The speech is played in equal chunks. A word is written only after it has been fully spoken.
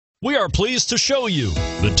We are pleased to show you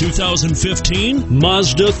the 2015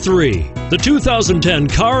 Mazda 3. The 2010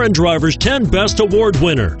 Car and Driver's 10 Best Award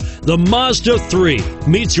winner, the Mazda 3,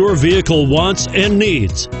 meets your vehicle wants and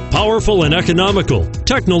needs. Powerful and economical,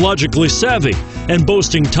 technologically savvy, and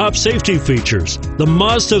boasting top safety features, the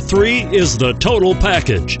Mazda 3 is the total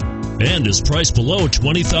package and is priced below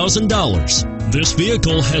 $20,000. This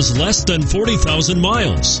vehicle has less than 40,000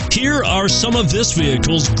 miles. Here are some of this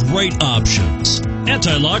vehicle's great options: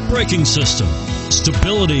 anti-lock braking system,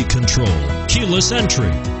 stability control, keyless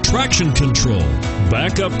entry, traction control,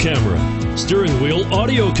 backup camera, steering wheel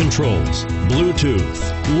audio controls,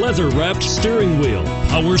 Bluetooth, leather-wrapped steering wheel,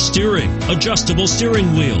 power steering, adjustable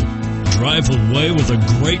steering wheel. Drive away with a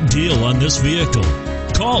great deal on this vehicle.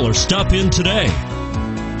 Call or stop in today.